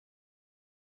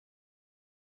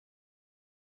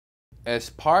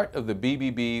As part of the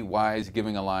BBB Wise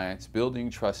Giving Alliance Building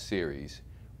Trust series,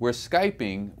 we're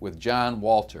Skyping with John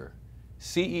Walter,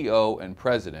 CEO and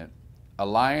President,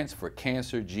 Alliance for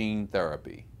Cancer Gene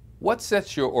Therapy. What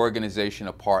sets your organization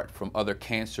apart from other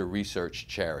cancer research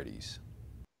charities?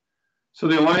 So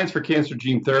the Alliance for Cancer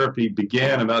Gene Therapy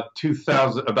began about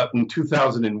in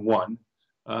 2001,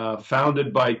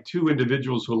 founded by two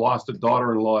individuals who lost a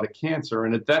daughter-in-law to cancer.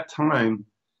 And at that time,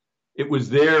 it was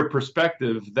their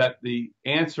perspective that the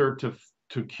answer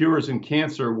to cures in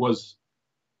cancer was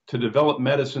to develop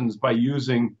medicines by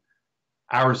using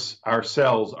our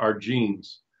cells, our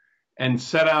genes, and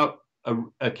set out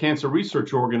a cancer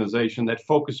research organization that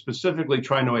focused specifically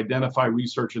trying to identify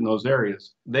research in those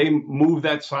areas. They moved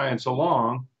that science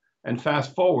along, and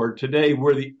fast forward, today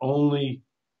we're the only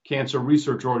cancer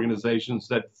research organizations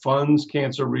that funds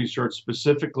cancer research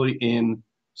specifically in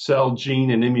cell,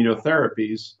 gene, and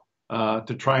immunotherapies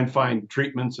to try and find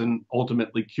treatments and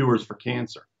ultimately cures for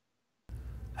cancer.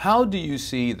 How do you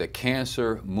see the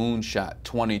Cancer Moonshot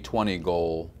 2020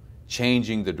 goal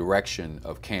changing the direction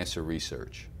of cancer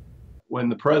research? When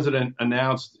the president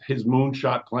announced his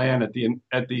moonshot plan at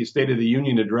the State of the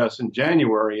Union address in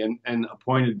January and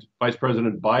appointed Vice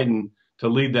President Biden to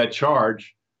lead that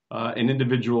charge, an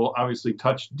individual obviously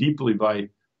touched deeply by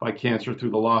cancer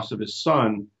through the loss of his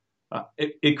son,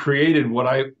 it created what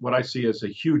I see as a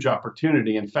huge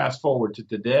opportunity. And fast forward to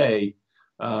today,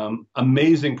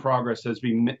 amazing progress has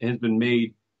been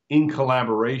made in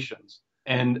collaborations,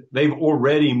 and they've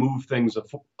already moved things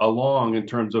along in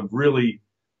terms of really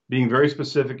being very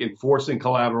specific in forcing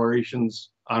collaborations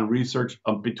on research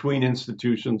between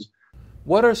institutions.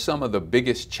 What are some of the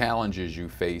biggest challenges you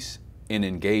face in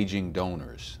engaging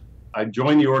donors? I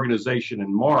joined the organization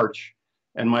in March,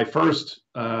 and my first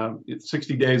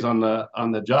 60 days on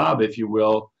the job, if you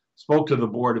will, spoke to the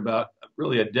board about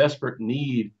really a desperate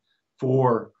need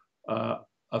for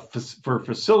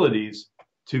facilities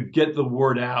to get the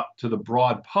word out to the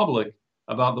broad public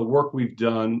about the work we've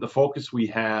done, the focus we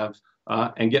have,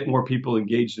 and get more people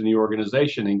engaged in the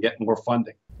organization and get more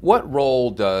funding. What role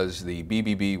does the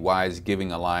BBB Wise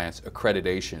Giving Alliance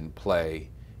accreditation play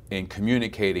in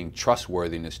communicating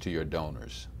trustworthiness to your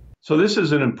donors? So this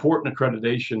is an important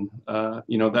accreditation,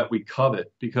 that we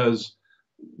covet, because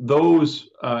those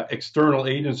external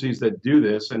agencies that do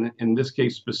this, and in this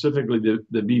case specifically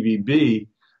the BBB,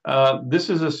 this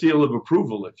is a seal of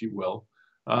approval, if you will.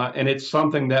 And it's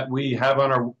something that we have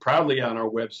proudly on our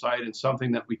website, and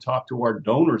something that we talk to our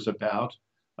donors about,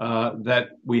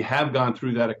 that we have gone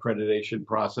through that accreditation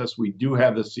process. We do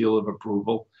have the seal of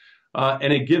approval,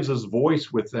 and it gives us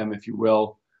voice with them, if you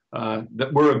will,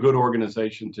 that we're a good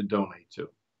organization to donate to.